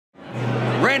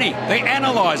Rennie, the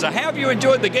Analyser. How have you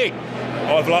enjoyed the gig?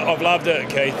 I've loved it,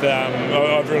 Keith.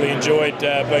 I've really enjoyed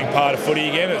being part of footy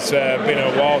again. It's been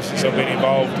a while since I've been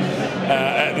involved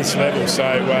at this level, so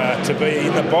to be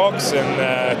in the box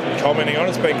and commenting on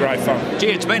it's been great fun. Gee,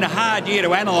 it's been a hard year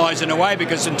to analyse in a way,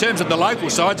 because in terms of the local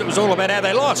sides, it was all about how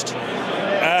they lost.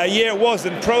 Yeah, it was,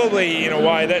 and probably in a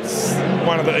way that's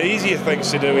one of the easier things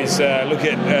to do is look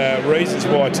at reasons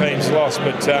why teams lost.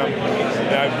 But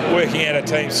working out a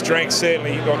team's strengths,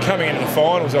 certainly coming into the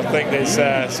finals, I think there's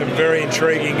some very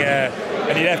intriguing,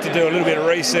 and you'd have to do a little bit of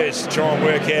research to try and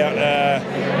work out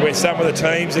where some of the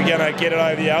teams are going to get it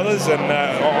over the others. And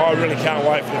I really can't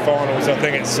wait for the finals. I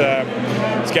think it's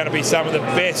going to be some of the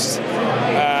best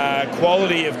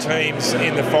quality of teams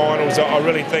in the finals. I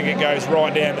really think it goes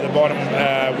right down to the bottom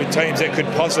with teams that could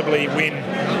possibly win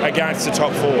against the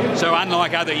top four. So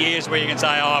unlike other years where you can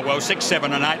say, oh, well, 6,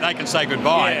 7 and 8, they can say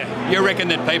goodbye. Yeah. You reckon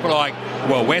that people like,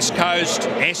 well, West Coast,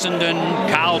 Essendon,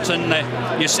 Carlton,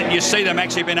 you see them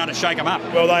actually being able to shake them up?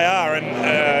 Well, they are,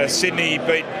 and Sydney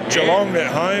beat Geelong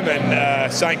at home,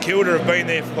 and St Kilda have been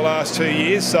there for the last 2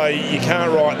 years, so you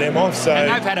can't write them off. So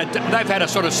and they've had a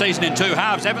sort of season in 2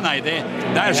 halves, haven't they?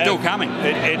 They're still coming.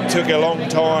 It took a long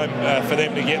time for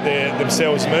them to get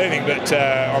themselves moving, but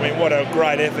I mean, what a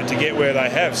great effort to get where they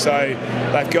have. So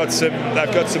they've got some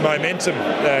momentum.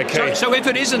 So if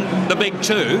it isn't the big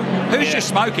two, who's your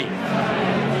smoky?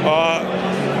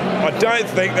 I don't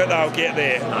think that they'll get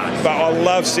there, but I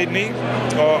love Sydney.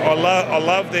 I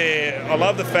love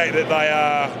the fact that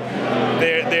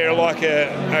they're like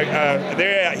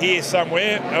they're out here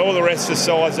somewhere. All the rest of the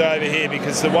sides are over here,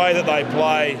 because the way that they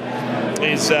play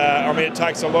is, I mean, it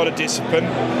takes a lot of discipline.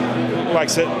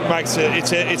 It's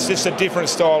just a different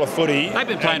style of footy. They've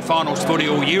been playing finals footy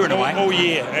all year in a way. All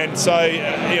year, and so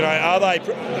I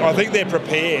think they're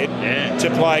prepared to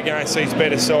play against these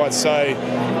better sides. So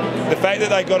the fact that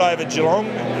they got over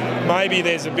Geelong, maybe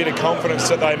there's a bit of confidence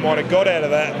that they might have got out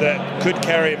of that could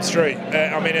carry them through.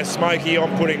 I mean, a smoky,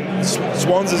 I'm putting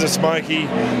Swans as a smoky,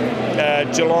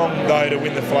 Geelong though to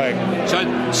win the flag.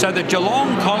 So the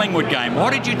Geelong-Collingwood game,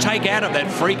 what did you take out of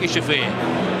that freakish affair?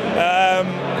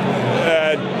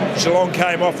 Geelong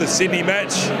came off the Sydney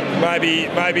match,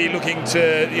 maybe looking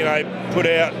to put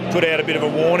out a bit of a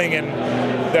warning, and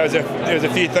there was a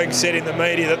few things said in the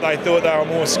media that they thought they were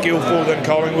more skillful than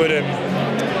Collingwood, and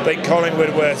I think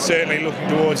Collingwood were certainly looking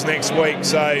towards next week.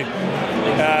 So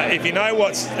if you know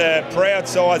what proud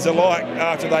sides are like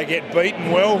after they get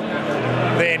beaten well,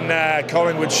 then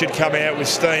Collingwood should come out with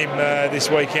steam this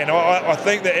weekend. I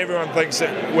think that everyone thinks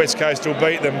that West Coast will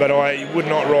beat them, but I would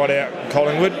not write out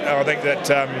Collingwood. I think that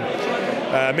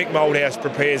Mick Moldhouse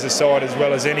prepares a side as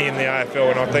well as any in the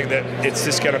AFL, and I think that it's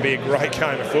just going to be a great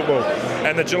game of football.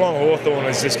 And the Geelong Hawthorn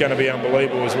is just going to be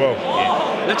unbelievable as well.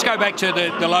 Yeah. Let's go back to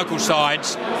the local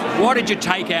sides. What did you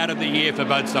take out of the year for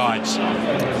both sides?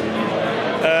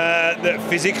 That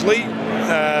physically,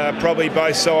 probably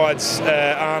both sides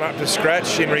aren't up to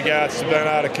scratch in regards to being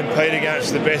able to compete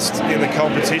against the best in the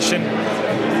competition.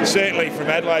 Certainly from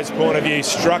Adelaide's point of view,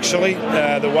 structurally,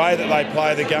 the way that they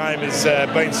play the game has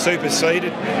been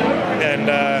superseded, and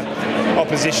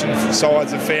opposition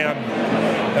sides have found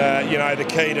the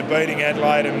key to beating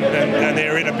Adelaide, and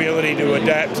their inability to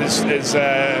adapt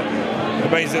it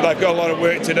means that they've got a lot of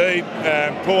work to do.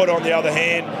 Port, on the other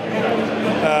hand,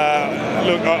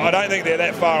 look, I don't think they're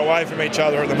that far away from each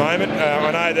other at the moment. I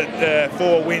know that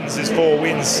 4 wins is 4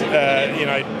 wins,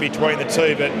 between the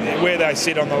two, but where they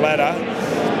sit on the ladder,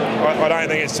 I don't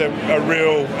think it's a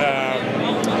real.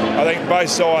 I think both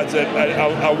sides are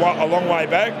a long way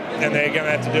back, and they're going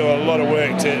to have to do a lot of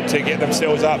work to get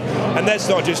themselves up. And that's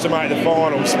not just to make the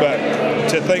finals, but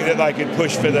to think that they could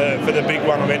push for the big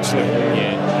one eventually.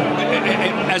 Yeah.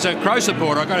 As a Crow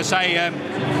supporter, I've got to say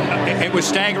it was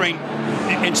staggering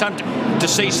to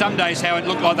see some days how it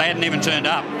looked like they hadn't even turned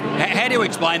up. How do you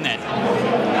explain that?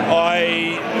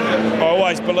 I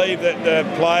always believe that the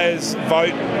players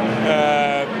vote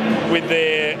with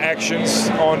their actions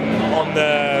on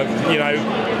the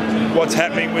what's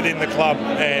happening within the club,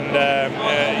 and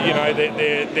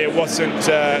there wasn't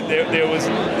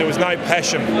there was no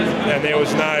passion, and there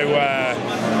was no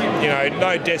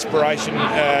desperation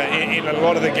in a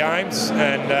lot of the games,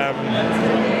 and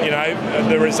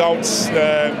the results,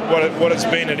 what it's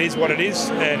been, it is what it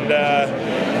is, and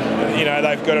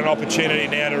they've got an opportunity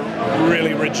now to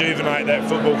really rejuvenate that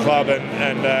football club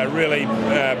and really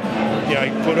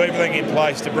put everything in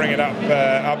place to bring it up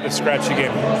to scratch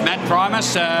again. Matt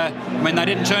Primus, when they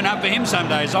didn't turn up for him some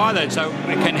days either, so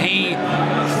can he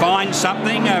find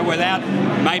something without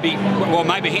maybe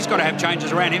he's got to have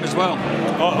changes around him as well?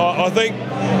 I think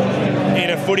in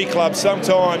a footy club,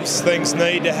 sometimes things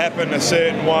need to happen a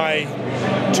certain way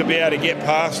to be able to get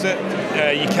past it.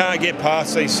 You can't get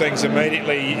past these things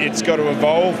immediately. It's got to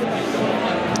evolve.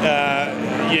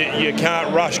 You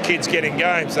can't rush kids getting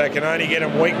games. They can only get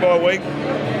them week by week.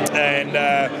 And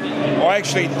I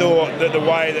actually thought that the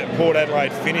way that Port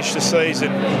Adelaide finished the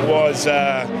season was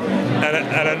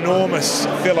an enormous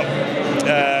fillip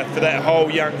for that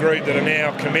whole young group that are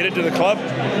now committed to the club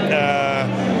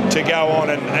to go on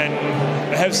and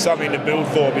have something to build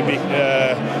for.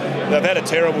 They've had a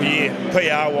terrible year,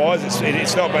 PR-wise.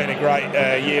 It's not been a great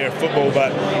year of football,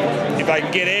 but if they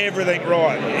can get everything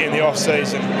right in the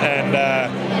off-season and,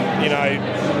 you know,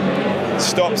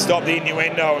 stop the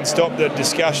innuendo and stop the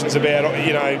discussions about,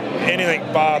 you know, anything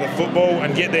bar the football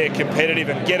and get there competitive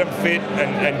and get them fit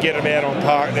and get them out on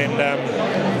park, then,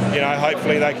 you know,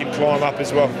 hopefully they can climb up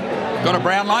as well. Got a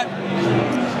brown light?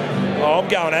 Oh, I'm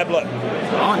going Ablett.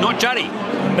 Oh, not Juddy.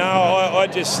 No, I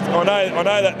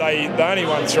know that they only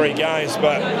won 3 games,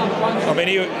 but I mean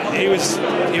he was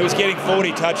getting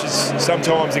 40 touches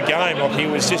sometimes a game. Like, he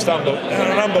was just an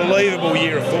unbelievable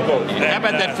year of football. How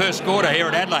about that first quarter here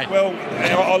at Adelaide? Well,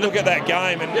 I look at that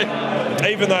game, and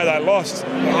even though they lost,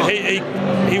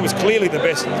 he was clearly the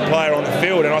best player on the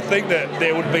field, and I think that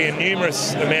there would be a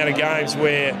numerous amount of games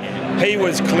where he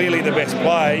was clearly the best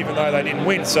player, even though they didn't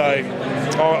win. So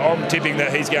I'm tipping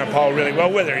that he's going to poll really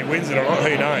well. Whether he wins it or not,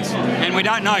 who knows? And we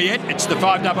don't know yet. It's the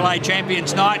FIVEaa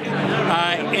Champions Night.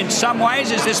 In some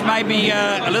ways, is this maybe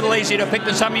a little easier to pick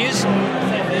than some years?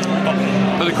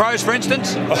 For the Crows, for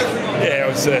instance? Yeah,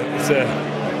 it's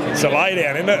a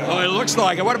laydown, isn't it? Oh, it looks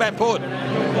like it. What about Port?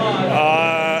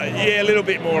 Yeah, a little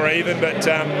bit more even, but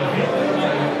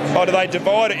do they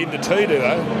divide it into 2, do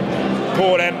they?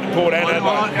 Port and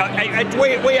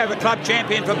Adelaide. We have a club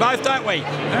champion for both, don't we?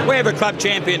 We have a club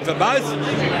champion for both.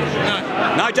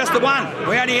 No, just the one.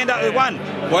 We only end up with one.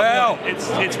 Well,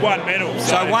 it's one medal.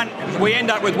 So we end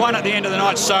up with one at the end of the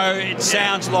night. So it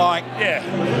sounds like, yeah,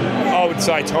 I would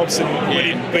say Thompson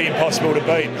would be impossible to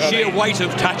beat. Sheer weight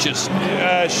of touches.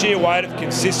 Sheer weight of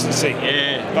consistency.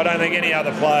 Yeah. I don't think any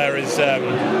other player has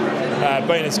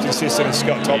been as consistent as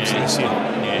Scott Thompson this year.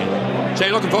 So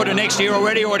you're looking forward to next year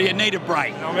already, or do you need a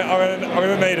break? I'm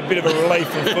going to need a bit of a relief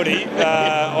from footy.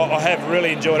 I have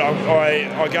really enjoyed it.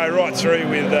 I go right through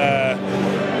with the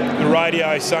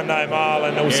radio Sunday Mail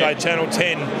and also Channel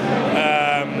 10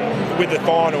 with the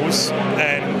finals,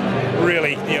 and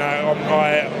really, you know,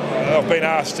 I've been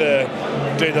asked to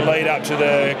do the lead up to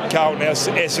the Carlton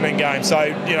Essendon game. So,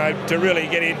 you know, to really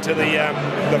get into the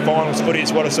finals footy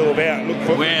is what it's all about.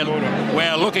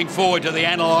 We're looking forward to the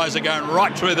Analyser going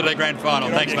right through to the grand final.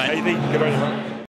 Thanks, mate. Good on you, mate.